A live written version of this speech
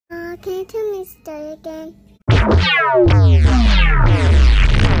can you tell me a story again?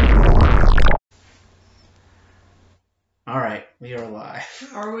 Alright, we are live.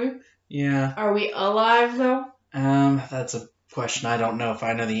 Are we? Yeah. Are we alive, though? That's a question I don't know if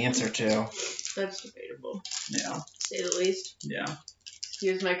I know the answer to. That's debatable, Yeah. to say the least. Yeah.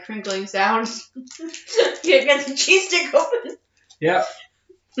 Excuse my crinkling sounds. Can't get the cheese stick open. Yep.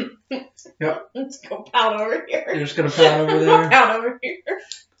 Yep. Let's go pout over here. You're just gonna pout over Go there? pout over here.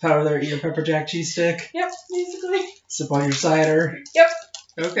 Pout over there, eat your pepper jack cheese stick? Yep, basically. Sip on your cider? Yep.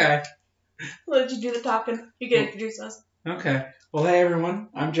 Okay. I'll let you do the talking. You can introduce us. Okay. Well, hey everyone.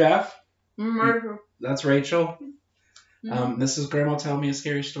 I'm Jeff. Murder. That's Rachel. Mhm. This is Grandma Tell Me a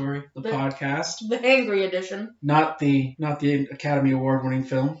Scary Story, the podcast. The hangry edition. Not the Academy Award winning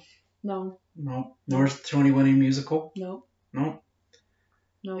film. No. No. Nor the Tony winning musical. No. No.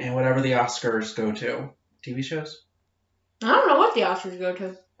 No. And whatever the Oscars go to. TV shows? I don't know what the Oscars go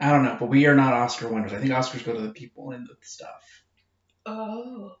to. I don't know, but we are not Oscar winners. I think Oscars go to the people and the stuff.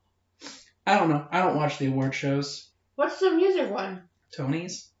 Oh. I don't know. I don't watch the award shows. What's the music one?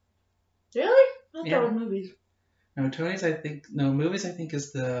 Tony's? Really? I thought Yeah. it was movies. No, Tony's movies I think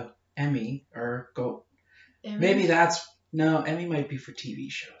is the Emmy or go. Emmys? Maybe Emmy might be for TV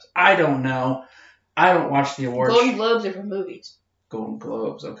shows. I don't know. I don't watch the awards. Golden Globes are for movies. Golden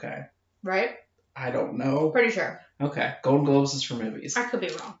Globes, okay. Right? I don't know. Pretty sure. Okay, Golden Globes is for movies. I could be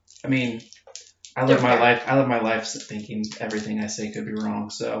wrong. I mean, I live my life thinking everything I say could be wrong,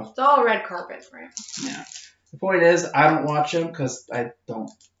 so. It's all red carpet, right? Yeah. The point is, I don't watch them because I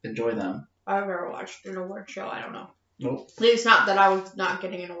don't enjoy them. I've ever watched an award show. I don't know. Nope. At least not that I was not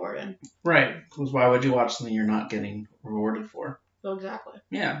getting an award in. Right. Because why would you watch something you're not getting rewarded for? So exactly.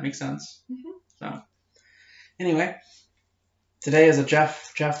 Yeah, makes sense. Mhm. So, anyway, today is a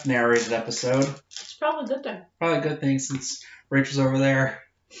Jeff narrated episode. It's probably a good thing. Probably a good thing since Rachel's over there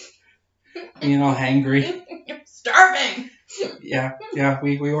being all hangry. Starving! Yeah,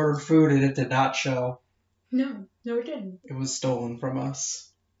 we ordered food and it did not show. No, it didn't. It was stolen from us.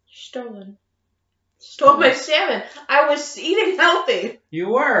 Stolen. Stole my salmon. I was eating healthy. You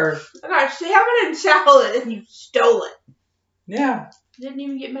were. I got salmon and salad and you stole it. Yeah. Didn't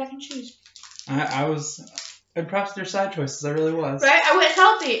even get mac and cheese. I was impressed with your side choices. I really was. Right? I went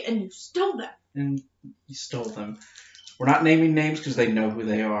healthy and you stole them. And you stole them. We're not naming names because they know who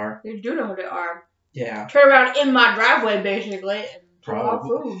they are. They do know who they are. Yeah. Turn around in my driveway, basically, and throw out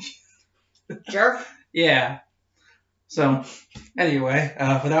Probably. food. Jerk. Yeah. So, anyway,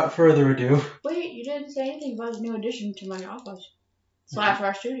 without further ado. Wait, you didn't say anything about the new addition to my office. /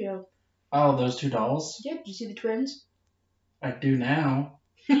 our studio. Oh, those two dolls? Yeah, did you see the twins? I do now.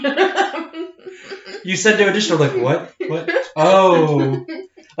 I You said new addition. I'm like, what? What? Oh.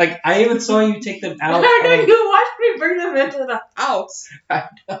 Like, I even saw you take them out. know you watched me bring them into the house. I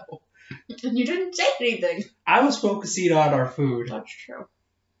know. And you didn't say anything. I was focusing on our food. That's true.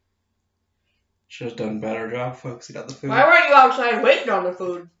 Should have done a better job focusing on the food. Why weren't you outside waiting on the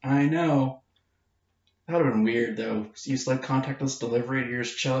food? I know. That would have been weird, though. You used to like contactless delivery and you're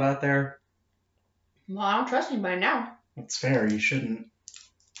just chilling out there. Well, I don't trust anybody now. That's fair. You shouldn't.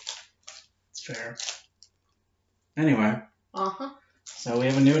 It's fair. Anyway. Uh-huh. So we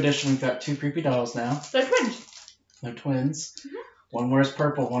have a new addition. We've got two creepy dolls now. They're twins. They're twins. Mhm. One wears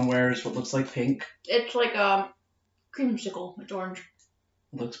purple. One wears what looks like pink. It's like a creamsicle. It's orange.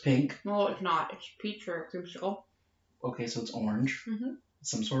 Looks pink. No, it's not. It's peach or creamsicle. Okay, so it's orange. Mm-hmm.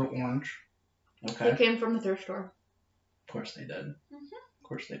 Some sort of orange. Okay. They came from the thrift store. Of course they did. Mhm. Of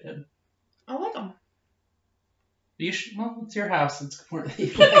course they did. I like them. You should. Well, it's your house. It's important that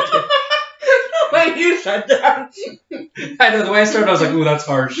you like it. Wait, you said that. I know. The way I started, I was like, "Ooh, that's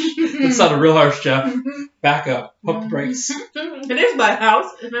harsh. That sounded real harsh, Jeff." Back up. Pump the brakes. It is my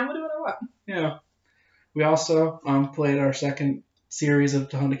house, and I'm gonna do what I want. Yeah. We also played our second series of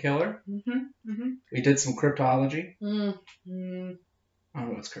To Hunt a Killer. We did some cryptology. Mm-hmm. I don't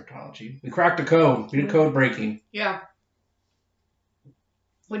know what's cryptology. We cracked a code. We did code breaking. Yeah.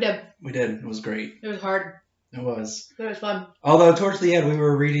 We did. We did. It was great. It was hard. It was. It was fun. Although towards the end we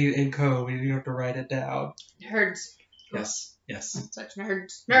were reading in code. We didn't have to write it down. Nerds. Yes. Yes. Such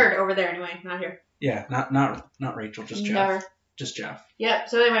nerds. Nerd over there anyway, not here. Yeah. Not Rachel. Just Jeff. Never. Just Jeff. Yep.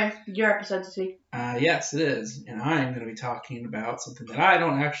 So anyway, your episode this week. Yes, it is. And I am going to be talking about something that I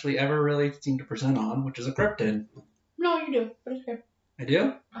don't actually ever really seem to present on, which is a cryptid. No, you do, but it's okay. I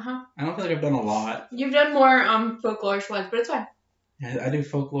do? Uh-huh. I don't feel like I've done a lot. You've done more folklore ones, but it's fine. I do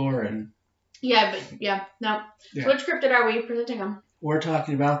folklore and... Yeah, but yeah, no. Yeah. So which cryptid are we presenting on? We're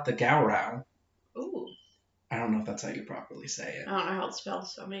talking about the Gowrow. Ooh. I don't know if that's how you properly say it. I don't know how it's spelled,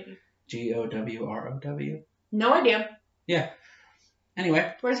 so maybe. Gowrow. No idea. Yeah.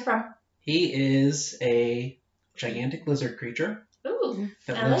 Anyway. Where's it from? He is a gigantic lizard creature. Ooh,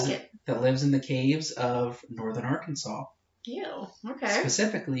 That lives in the caves of northern Arkansas. Ew, okay.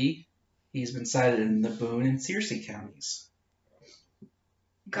 Specifically, he's been sighted in the Boone and Searcy counties.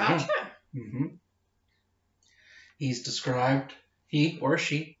 Gotcha. Mm-hmm. He or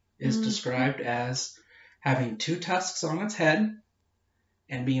she is described as having 2 tusks on its head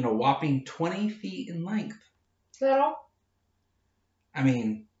and being a whopping 20 feet in length. Is that all? I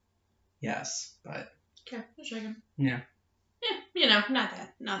mean, yes, but... Okay, just checking. Yeah. Yeah, not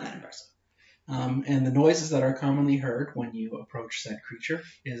that impressive. And the noises that are commonly heard when you approach said creature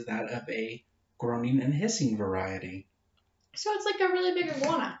is that of a groaning and hissing variety. So it's like a really big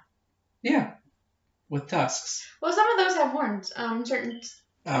iguana. Yeah, with tusks. Well, some of those have horns. Certain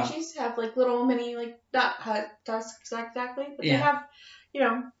species have like little mini, like not tusks exactly, but they have,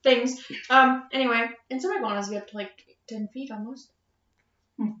 things. Anyway, and some iguanas get up to like 10 feet almost.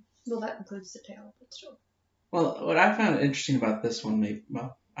 Well, that includes the tail, but still. Well, what I found interesting about this one,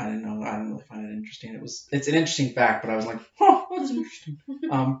 I didn't know. I didn't really find it interesting. It's an interesting fact, but I was like, oh, that's interesting.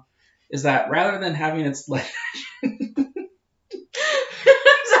 Is that rather than having its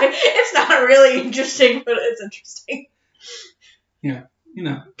it's not really interesting, but it's interesting. Yeah,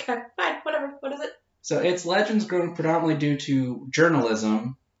 Okay, fine, whatever. What is it? So its legends grown predominantly due to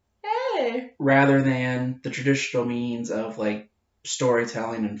journalism. Hey. Rather than the traditional means of like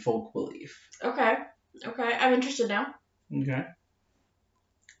storytelling and folk belief. Okay, I'm interested now. Okay.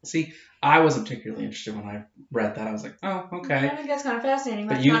 See, I wasn't particularly interested when I read that. I was like, oh, okay. I think that's kind of fascinating.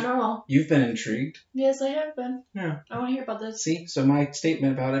 But That's not normal. You've been intrigued. Yes, I have been. Yeah. I want to hear about this. See, so my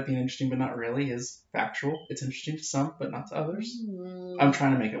statement about it being interesting but not really is factual. It's interesting to some, but not to others. I'm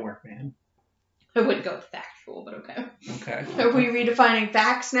trying to make it work, man. I wouldn't go with factual, but okay. Okay. Are we redefining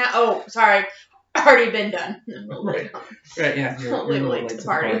facts now? Oh, sorry. Already been done. Right, yeah. You're a little late to the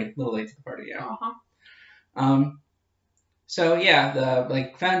party. A little late to the party, yeah. Uh-huh. So yeah,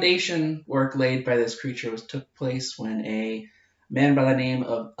 the foundation work laid by this creature took place when a man by the name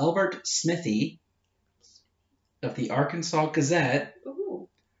of Albert Smithy of the Arkansas Gazette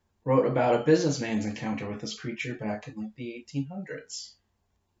wrote about a businessman's encounter with this creature back in like the 1800s.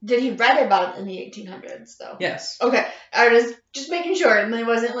 Did he write about it in the 1800s, though? Yes. Okay. I was just making sure. And it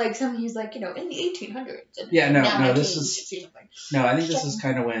wasn't like something he's like, in the 1800s. And yeah, no, this is... No, I think this is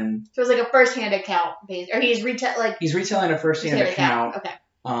kind of when... So it was like a first-hand account. Or he's retelling a first-hand account. Okay.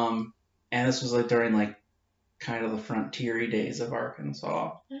 And this was like during like kind of the frontier days of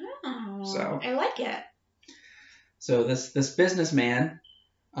Arkansas. Oh, so I like it. So this businessman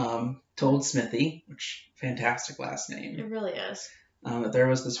told Smithy, which fantastic last name. It really is. That there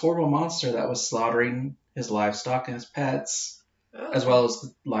was this horrible monster that was slaughtering his livestock and his pets, as well as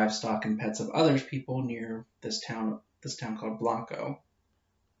the livestock and pets of other people near this town called Blanco.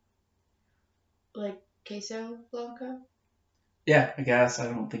 Like Queso Blanco? Yeah, I guess. I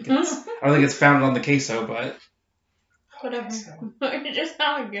don't think it's founded on the queso, but whatever. It just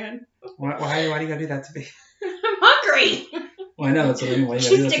sounded good. Why do you gotta do that to me? I'm hungry. Well, I know that's what I mean. Why you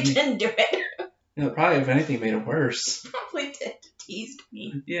gotta do that to me? Didn't do it. Probably if anything made it worse. Probably did. Teased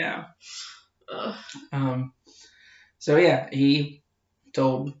me. Yeah. Ugh. So yeah, he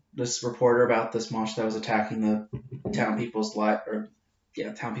told this reporter about this monster that was attacking the town people's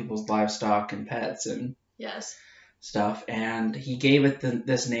livestock and pets and stuff, and he gave it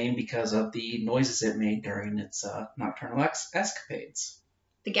this name because of the noises it made during its nocturnal escapades.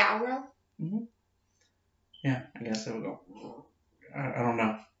 The Gowrow? Mm-hmm. Yeah, I guess it would go. I don't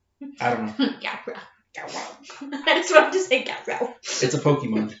know. Gowrow. I just wanted to say Gowrow. It's a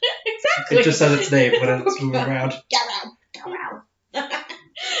Pokemon. Exactly. It just says its name when it's moving around. Gowrow. That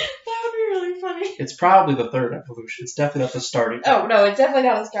would be really funny. It's probably the third evolution. It's definitely not the starting. Oh, no, it's definitely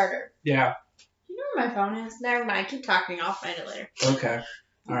not a starter. Yeah. You know where my phone is? Never mind. Keep talking. I'll find it later. Okay.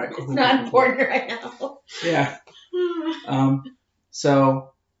 All right. It's not important right now. Yeah.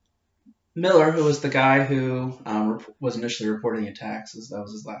 So Miller, who was the guy who was initially reporting the attacks, that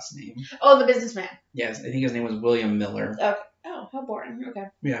was his last name. Oh, the businessman. Yes, I think his name was William Miller. Okay. Oh, how boring. Okay.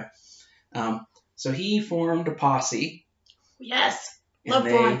 Yeah. So he formed a posse. Yes. Love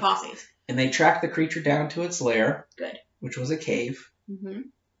forming posses. And they tracked the creature down to its lair. Good. Which was a cave. Mm-hmm.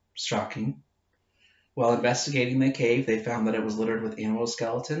 Shocking. While investigating the cave, they found that it was littered with animal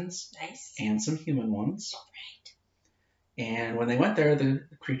skeletons. Nice. And some human ones. All right. And when they went there, the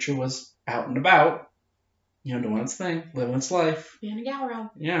creature was out and about, doing its thing, living its life. Being a Gowrow.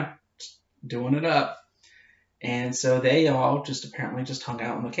 Yeah, doing it up. And so they all apparently hung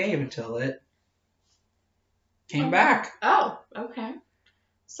out in the cave until it came back. Oh, okay.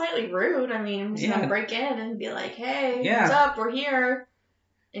 Slightly rude. I mean, I'm just going to break in and be like, hey, what's up? We're here.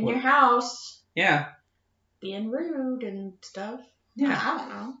 in your house. Yeah. Being rude and stuff. Yeah. I don't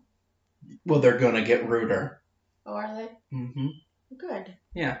know. Well, they're gonna get ruder. Oh, are they? Mm-hmm. Good.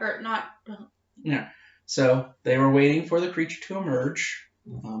 Yeah. Or not. Yeah. So they were waiting for the creature to emerge.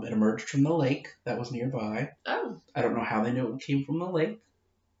 It emerged from the lake that was nearby. Oh. I don't know how they knew it came from the lake.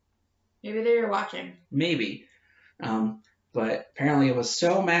 Maybe they were watching. Maybe. But apparently it was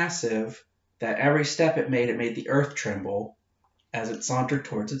so massive that every step it made the earth tremble as it sauntered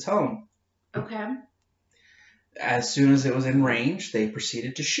towards its home. Okay. As soon as it was in range, they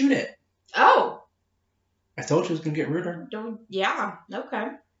proceeded to shoot it. Oh. I told you it was going to get ruder. Yeah. Okay.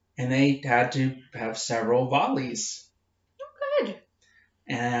 And they had to have several volleys. Oh, good.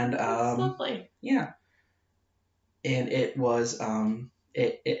 And That's lovely. Yeah. And it was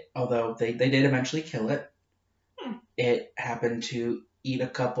although they did eventually kill it. It happened to eat a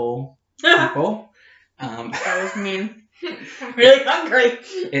couple people. That was mean. I'm really hungry.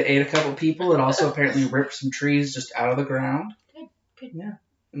 It ate a couple people. It also apparently ripped some trees just out of the ground. Good. Yeah.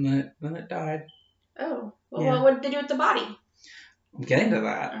 And then it died. Oh. Well, Yeah. what did they do with the body? I'm getting to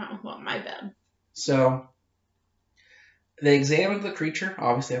that. Oh, well, my bad. So they examined the creature,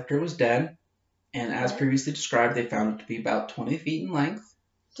 obviously after it was dead. And as previously described, they found it to be about 20 feet in length.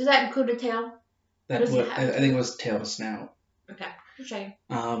 Does that include a tail? I think it was tail to snout. Okay. Okay.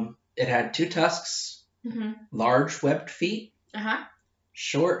 It had 2 tusks, large webbed feet,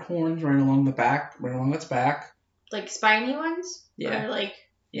 short horns running along its back. Like spiny ones? Yeah. Or like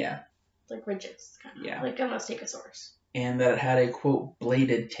ridges, kind of. Yeah. Like a stegosaurus. And that it had a, quote,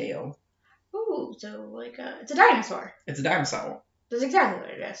 bladed tail. Ooh, so like it's a dinosaur. It's a dinosaur. That's exactly what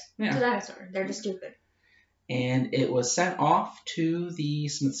it is. Yeah. It's a dinosaur. They're just stupid. And it was sent off to the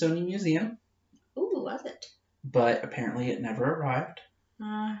Smithsonian Museum. Ooh, was it? But apparently it never arrived.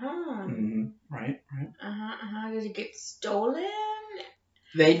 Uh-huh. Right. Did it get stolen?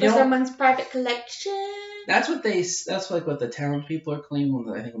 They don't. Someone's private collection? That's what the townspeople are claiming.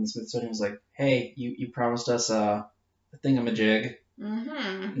 I think when the Smithsonian was like, "Hey, you promised us a thingamajig.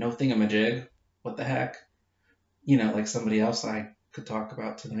 No thingamajig. What the heck? Like somebody else I could talk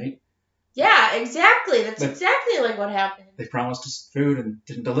about tonight." Yeah, exactly. That's exactly like what happened. They promised us food and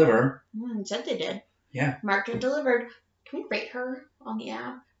didn't deliver. Said they did. Yeah. Marked and delivered. Can we rate her on the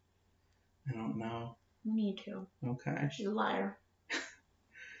app? I don't know. We need to. Okay. She's a liar.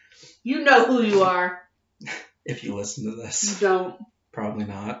 You know who you are. If you listen to this. You don't. Probably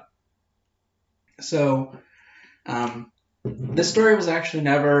not. So, this story was actually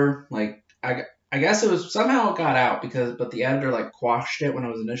never, I guess it was, somehow it got out but the editor, quashed it when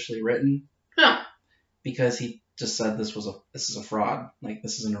it was initially written. Huh. Because he just said this is a fraud.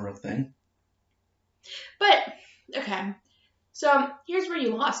 This isn't a real thing. But, okay. So, here's where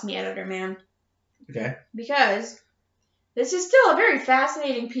you lost me, editor man. Okay. Because this is still a very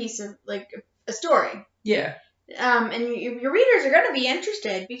fascinating piece of, a story. Yeah. And your readers are going to be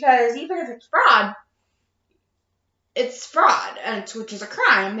interested because even if it's fraud, which is a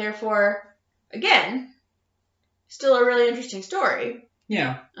crime. Therefore, again, still a really interesting story.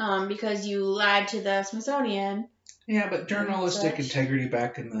 Yeah. Because you lied to the Smithsonian. Yeah, but journalistic integrity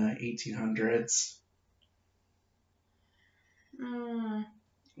back in the 1800s.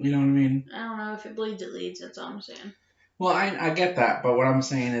 You know what I mean? I don't know. If it bleeds, it leads. That's all I'm saying. Well, I get that, but what I'm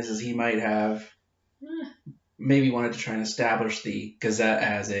saying is he might have maybe wanted to try and establish the Gazette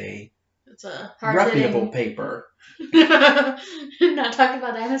as it's a reputable paper. Not talk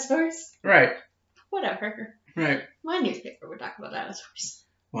about dinosaurs? Right. Whatever. Right. My newspaper would talk about dinosaurs.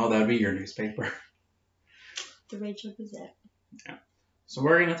 Well, that would be your newspaper. The Rachel Gazette. Yeah. So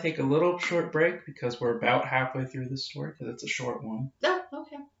we're going to take a little short break because we're about halfway through this story because it's a short one. Oh,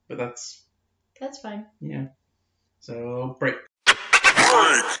 okay. But that's fine. Yeah. So, break.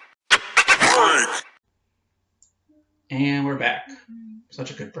 And we're back. Such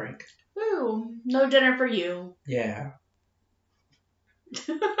a good break. Woo! No dinner for you. Yeah.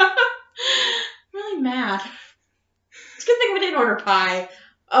 Really mad. It's a good thing we didn't order pie.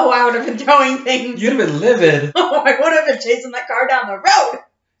 Oh, I would have been throwing things. You'd have been livid. Oh, I would have been chasing that car down the road.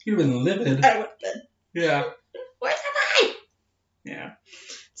 You'd have been livid. I would have been. Yeah. Where's the pie? Yeah.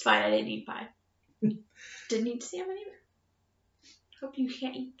 It's fine. I didn't eat pie. Didn't eat salmon either. Hope you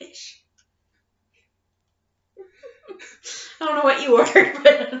can't eat fish. I don't know what you ordered,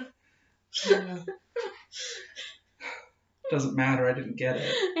 but... Doesn't matter. I didn't get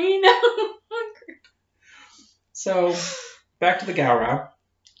it. I know. So, back to the Gowrow.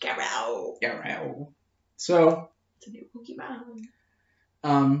 Gowrow. So, it's a new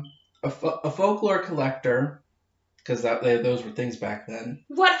Pokemon. A folklore collector, because those were things back then.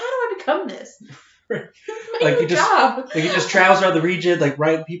 What? How do I become this? Like you just travels around the region, like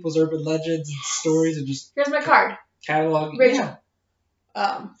write people's urban legends and stories, and just here's my card. Catalog. Rachel,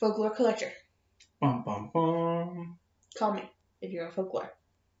 folklore collector. Bum bum bum. Call me if you're a folklore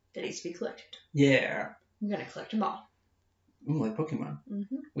that needs to be collected. Yeah. I'm gonna collect them all. Ooh, like Pokemon.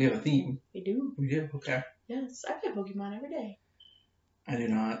 Mm-hmm. We have a theme. We do. We do. Okay. Yes, I play Pokemon every day. I do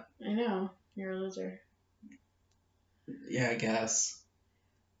not. I know. You're a loser. Yeah, I guess.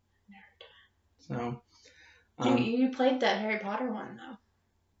 Nerd. So. You played that Harry Potter one though.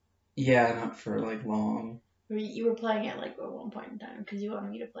 Yeah, not for like long. You were playing it like at one point in time because you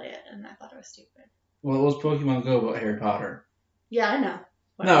wanted me to play it, and I thought it was stupid. Well, it was Pokemon Go about Harry Potter. Yeah, I know.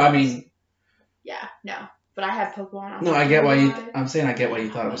 No, I mean. Yeah, no. But I had Pokemon on. No, I get why you. I'm saying I get why you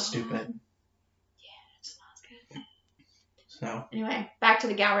thought it was stupid. Yeah, it sounds good. So. Anyway, back to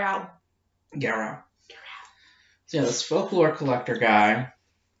the Gowrow. So yeah, this folklore collector guy,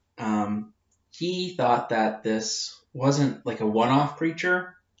 he thought that this wasn't like a one-off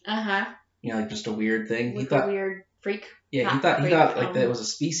creature. You know, like just a weird thing. He thought a weird freak. Yeah, he thought like that it was a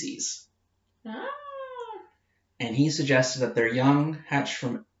species. Ah. And he suggested that their young hatched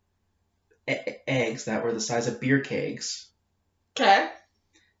from eggs that were the size of beer kegs. Okay.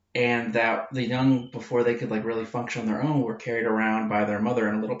 And that the young, before they could like really function on their own, were carried around by their mother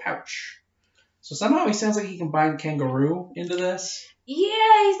in a little pouch. So somehow he sounds like he combined kangaroo into this.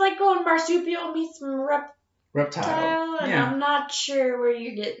 Yeah, he's like going marsupial meets reptile. And yeah. I'm not sure where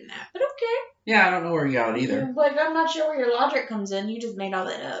you're getting at, but okay. Yeah, I don't know where he got it either. But I'm not sure where your logic comes in. You just made all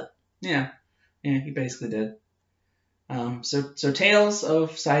that up. Yeah, he basically did. So tales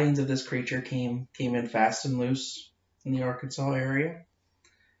of sightings of this creature came in fast and loose in the Arkansas area.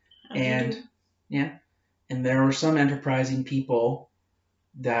 And there were some enterprising people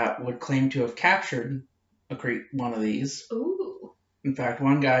that would claim to have captured one of these. Ooh. In fact,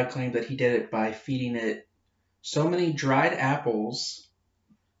 one guy claimed that he did it by feeding it so many dried apples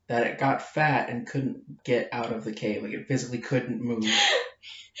that it got fat and couldn't get out of the cave. Like it physically couldn't move.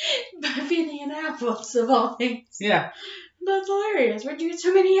 By feeding it apples of all things. Yeah. That's hilarious. Where'd you get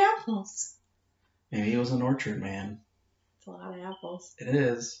so many apples? Maybe he was an orchard man. It's a lot of apples. It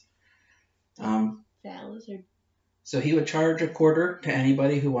is. Fat lizard. So he would charge a quarter to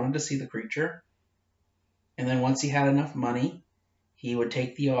anybody who wanted to see the creature. And then once he had enough money, he would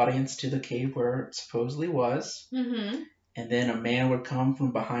take the audience to the cave where it supposedly was. Mm-hmm. And then a man would come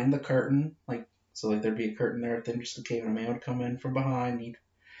from behind the curtain. So there'd be a curtain there at the entrance of the cave, and a man would come in from behind.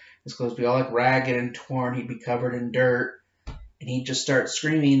 His clothes would be all like ragged and torn. He'd be covered in dirt. And he'd just start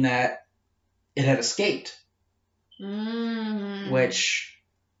screaming that it had escaped. Mm-hmm. Which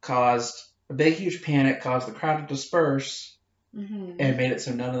caused a big, huge panic, caused the crowd to disperse, and made it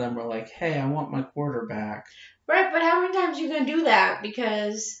so none of them were like, hey, I want my quarter back. Right, but how many times are you going to do that?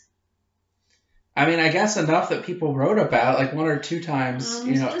 Because... I mean, I guess enough that people wrote about, like 1 or 2 times,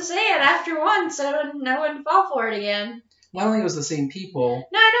 I'm just saying, after once, I wouldn't fall for it again. Well, I don't think it was the same people.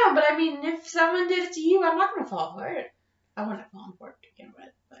 No, I know, but I mean, if someone did it to you, I'm not going to fall for it. I wouldn't have fallen for it to begin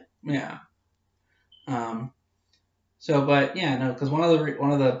with, but... Yeah. Because one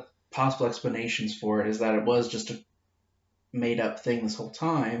of the possible explanations for it is that it was just a made-up thing this whole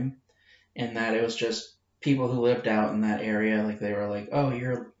time, and that it was just people who lived out in that area, like they were like, oh,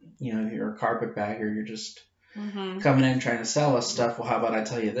 you're a carpetbagger, you're just coming in trying to sell us stuff. Well, how about I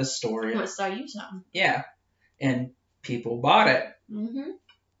tell you this story? Let's sell you something. Yeah, and people bought it.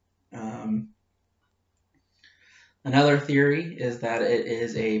 Another theory is that it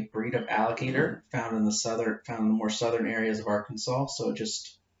is a breed of alligator found in the more southern areas of Arkansas. So it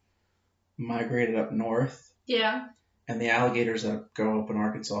just migrated up north. Yeah. And the alligators that grow up in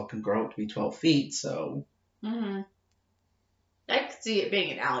Arkansas can grow up to be 12 feet. So. I could see it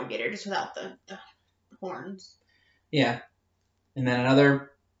being an alligator just without the horns. Yeah. And then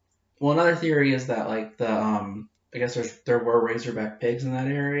another theory is that like I guess there were razorback pigs in that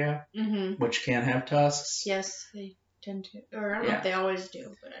area, which can have tusks. Yes, they tend to, or I don't know if they always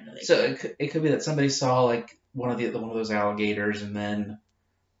do, but I know they. So it could be that somebody saw like one of those alligators, and then,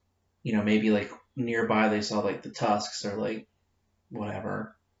 maybe like nearby they saw like the tusks or like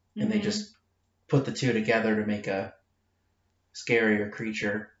whatever, and they just put the two together to make a scarier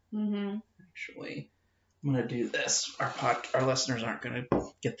creature. Actually, I'm gonna do this. Our listeners aren't gonna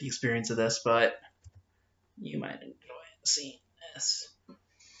get the experience of this, but you might enjoy seeing this.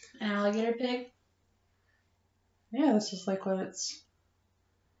 An alligator pig? Yeah, this is like what it's.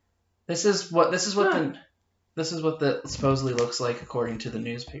 This is what the supposedly looks like according to the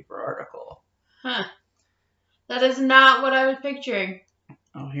newspaper article. Huh. That is not what I was picturing.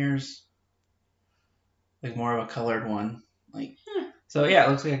 Oh, here's like more of a colored one. Like So yeah, it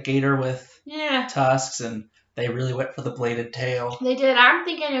looks like a gator with Yeah. tusks, and they really went for the bladed tail. They did. I'm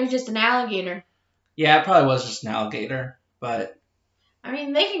thinking it was just an alligator. Yeah, it probably was just an alligator, but... I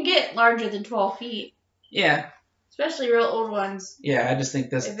mean, they can get larger than 12 feet. Yeah. Especially real old ones. Yeah, I just think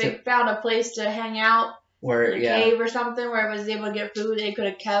this... If they found a place to hang out, where, in a cave or something, where it was able to get food, they could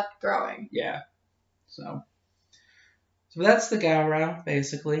have kept growing. Yeah. So that's the Gowrow,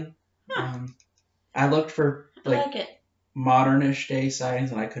 basically. Huh. I looked for, I like it. modern-ish day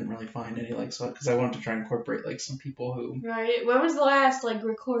sightings, and I couldn't really find any, because I wanted to try and incorporate, some people who... Right. When was the last,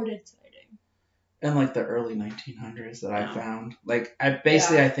 recorded sighting? In, the early 1900s that I found.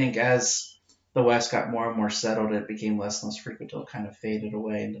 I think as the West got more and more settled, it became less and less frequent until it kind of faded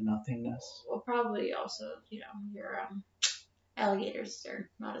away into nothingness. Well, probably also, your alligators are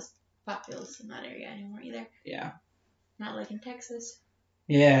not as populous in that area anymore either. Yeah. Not like in Texas.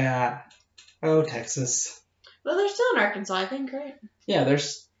 Yeah. Oh, Texas. Well, they're still in Arkansas, I think, right? Yeah,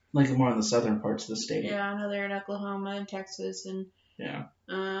 there's more in the southern parts of the state. Yeah, I know they're in Oklahoma and Texas and yeah.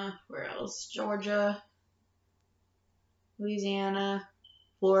 Where else? Georgia, Louisiana,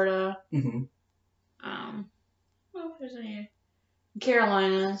 Florida. Mm-hmm. Well, if there's any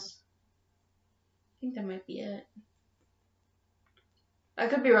Carolinas. I think that might be it. I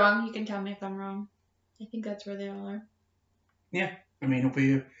could be wrong. You can tell me if I'm wrong. I think that's where they all are. Yeah. I mean, if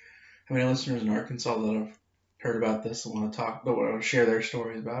we have any listeners in Arkansas that have heard about this and want to share their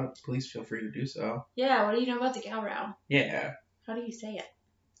stories about it, please feel free to do so. Yeah, what do you know about the Gowrow? Yeah. How do you say it?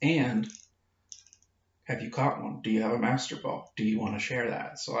 And have you caught one? Do you have a master ball? Do you want to share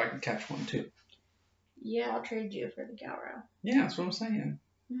that so I can catch one too? Yeah, I'll trade you for the Gowrow. Yeah, that's what I'm saying.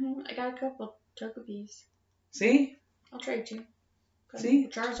 I got a couple Togepi's. See? I'll trade you. See?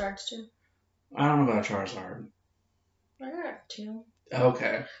 Charizards too. I don't know about Charizard. I got 2.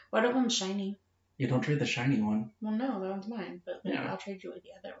 Okay. One of them's shiny. You don't trade the shiny one. Well, no, that one's mine. But yeah. I'll trade you with the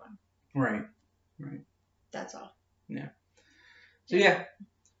other one. Right. That's all. Yeah. So yeah,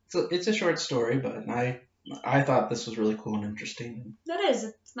 it's a short story, but I thought this was really cool and interesting. That is.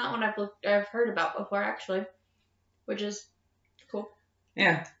 It's not one I've heard about before, actually, which is cool.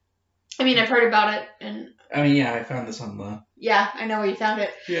 Yeah. I mean, I've heard about it, and... I mean, yeah, I found this on the... Yeah, I know where you found it.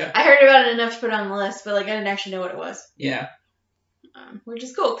 Yeah. I heard about it enough to put it on the list, but, I didn't actually know what it was. Yeah. Which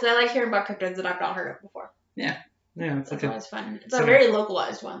is cool, because I like hearing about cryptids that I've not heard of before. Yeah. Yeah, it's always fun. It's a very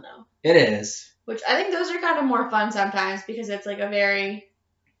localized one, though. It is. Which I think those are kind of more fun sometimes, because it's, a very...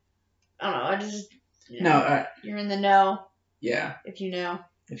 I don't know, I just... you're in the know. Yeah. If you know.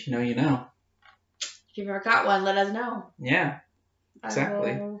 If you know, you know. If you've ever caught one, let us know. Yeah.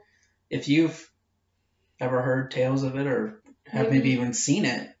 Exactly. If you've ever heard tales of it or have maybe even seen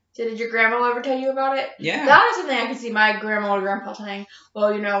it. So did your grandma ever tell you about it? Yeah. That is something I can see my grandma or grandpa saying.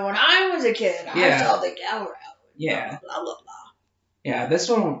 Well, when I was a kid, I saw the Gowrow. Yeah. Blah, blah, blah. Yeah, this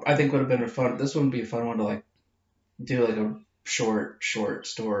one I think would have been this one would be a fun one to do a short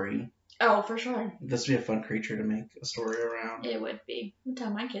story. Oh, for sure. This would be a fun creature to make a story around. It would be. I'll tell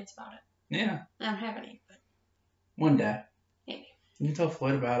my kids about it. Yeah. I don't have any, but... One day. Maybe. You can tell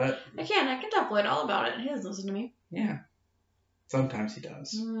Floyd about it. I can tell Floyd all about it. He doesn't listen to me. Yeah. Sometimes he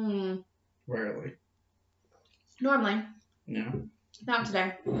does. Rarely. Normally. No. Not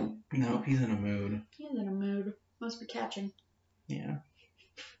today. No, he's in a mood. He's in a mood. Must be catching. Yeah.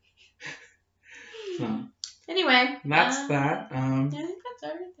 So. Anyway. That's that. I think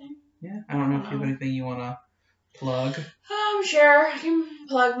that's everything. Yeah. I don't know if you have anything you want to plug. Sure. I can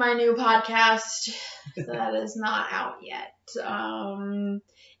plug my new podcast that is not out yet.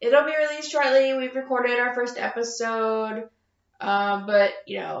 It'll be released shortly. We've recorded our first episode. But,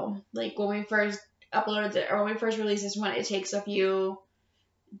 when we first uploaded it, or when we first released this one, it takes a few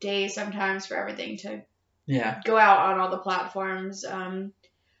days sometimes for everything to go out on all the platforms.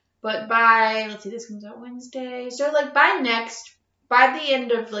 But let's see, this comes out Wednesday. So, by the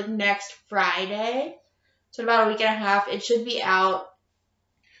end of, next Friday, so about a week and a half, it should be out.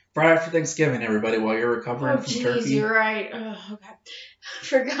 Right after Thanksgiving, everybody, while you're recovering from turkey. You're right. Oh, okay. I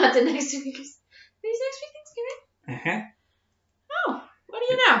forgot the next week. Is next week Thanksgiving? Uh-huh. Oh, what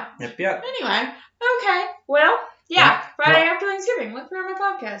do you know? Yep. Anyway, okay. Well, Friday after Thanksgiving. Look for my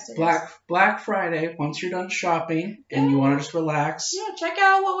podcast. Black Friday, once you're done shopping and you want to just relax. Yeah, check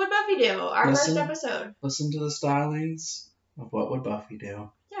out What Would Buffy Do? Our first episode. Listen to the stylings of What Would Buffy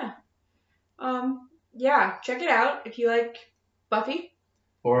Do. Yeah. Check it out if you like Buffy.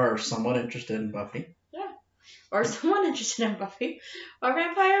 Or are somewhat interested in Buffy. Yeah. Or someone interested in Buffy. Or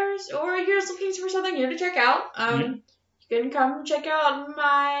vampires. Or you're just looking for something new to check out. You can come check out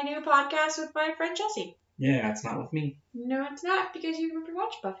my new podcast with my friend Chelsea. Yeah, it's not with me. No, it's not, because you have to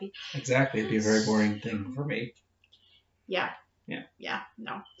watch Buffy. Exactly. It'd be a very boring thing for me. Yeah. Yeah,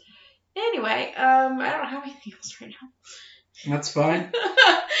 no. Anyway, I don't have anything else right now. That's fine.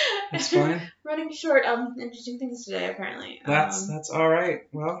 That's fine. Running short on interesting things today, apparently. That's all right.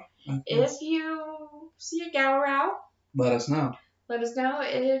 Well, if you see a Gowrow, let us know. Let us know.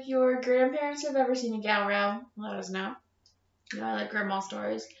 If your grandparents have ever seen a Gowrow, let us know. I like grandma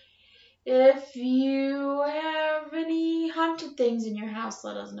stories. If you have any haunted things in your house,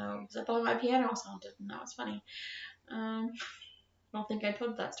 let us know. Because I thought my piano was haunted, and that was funny. I don't think I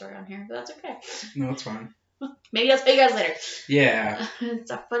told that story on here, but that's okay. No, it's fine. Maybe I'll tell you guys later. Yeah. It's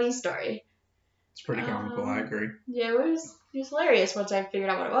a funny story. It's pretty comical, I agree. Yeah, it was hilarious once I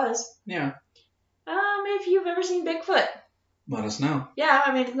figured out what it was. Yeah. If you've ever seen Bigfoot. Let us know. Yeah,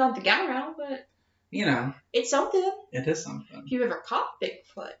 I mean, it's not the Gowrow, but... It's something. It is something. If you've ever caught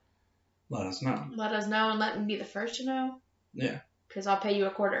Bigfoot. Let us know. Let us know and let me be the first to know. Yeah. Because I'll pay you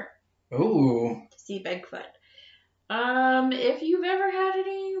 $0.25. Ooh. To see Bigfoot. If you've ever had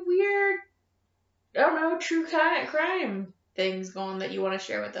any weird, I don't know, true crime things going that you want to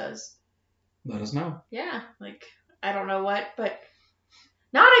share with us. Let us know. Yeah, like, I don't know what, but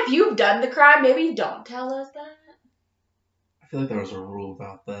not if you've done the crime. Maybe don't tell us that. I feel like there was a rule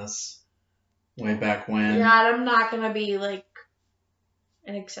about this way back when. Yeah, I'm not going to be, like,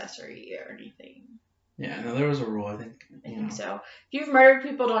 an accessory or anything. Yeah, no, there was a rule, I think. I think so. If you've murdered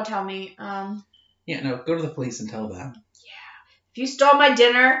people, don't tell me. Yeah, no, go to the police and tell them. Yeah. If you stole my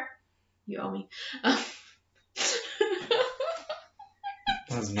dinner, you owe me.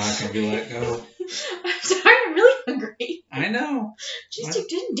 That's not going to be let go. I'm sorry, I'm really hungry. I know. Just you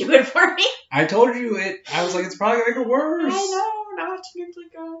didn't do it for me. I told you it. I was like, it's probably going to get worse. I know. Now I have to drink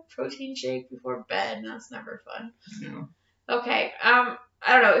like a protein shake before bed, and that's never fun. Yeah. Okay.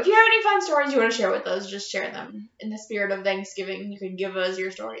 I don't know. If you have any fun stories you want to share with us, just share them. In the spirit of Thanksgiving, you can give us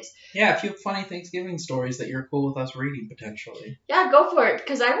your stories. Yeah, if you have funny Thanksgiving stories that you're cool with us reading, potentially. Yeah, go for it,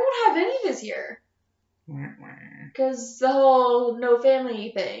 because I won't have any this year. Because the whole no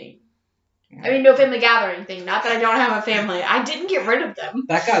family thing. I mean, no family gathering thing. Not that I don't have a family. I didn't get rid of them.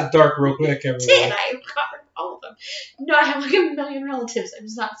 That got dark real quick, everyone. Did I got rid of all of them? No, I have like a million relatives. I'm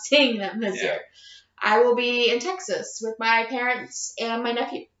just not seeing them this year. I will be in Texas with my parents and my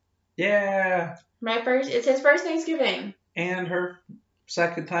nephew. Yeah. It's his first Thanksgiving. And her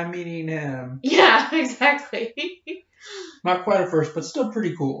second time meeting him. Yeah, exactly. Not quite a first, but still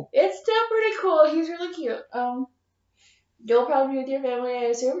pretty cool. It's still pretty cool. He's really cute. You'll probably be with your family, I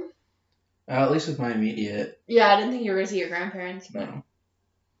assume? At least with my immediate. Yeah, I didn't think you were going to see your grandparents, but No.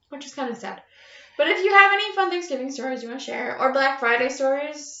 Which is kind of sad. But if you have any fun Thanksgiving stories you want to share, or Black Friday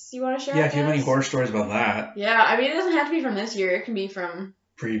stories you want to share, yeah, if you have any horror stories about that. Yeah, I mean, it doesn't have to be from this year. It can be from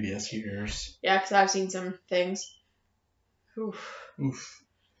previous years. Yeah, because I've seen some things. Oof. But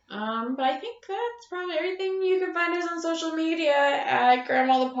I think that's probably everything. You can find us on social media at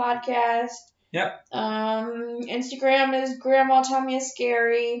Grandma the Podcast. Yep. Instagram is Grandma Tell Me a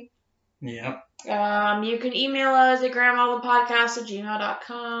Scary. Yep. You can email us at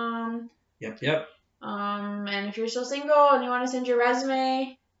grandmathepodcast@gmail.com. Yep. And if you're still single and you want to send your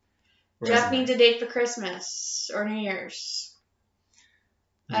resume, Jeff needs a date for Christmas or New Year's.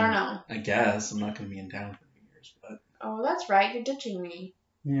 I don't know. I guess. I'm not going to be in town for New Year's, but... Oh, that's right. You're ditching me.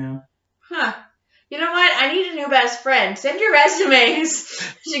 Yeah. Huh. You know what? I need a new best friend. Send your resumes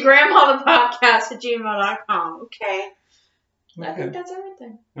to grandmathepodcast@gmail.com. Okay. I think that's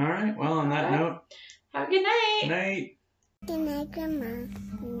everything. All right. Well, on that note. Have a good night. Night. Good night, Grandma.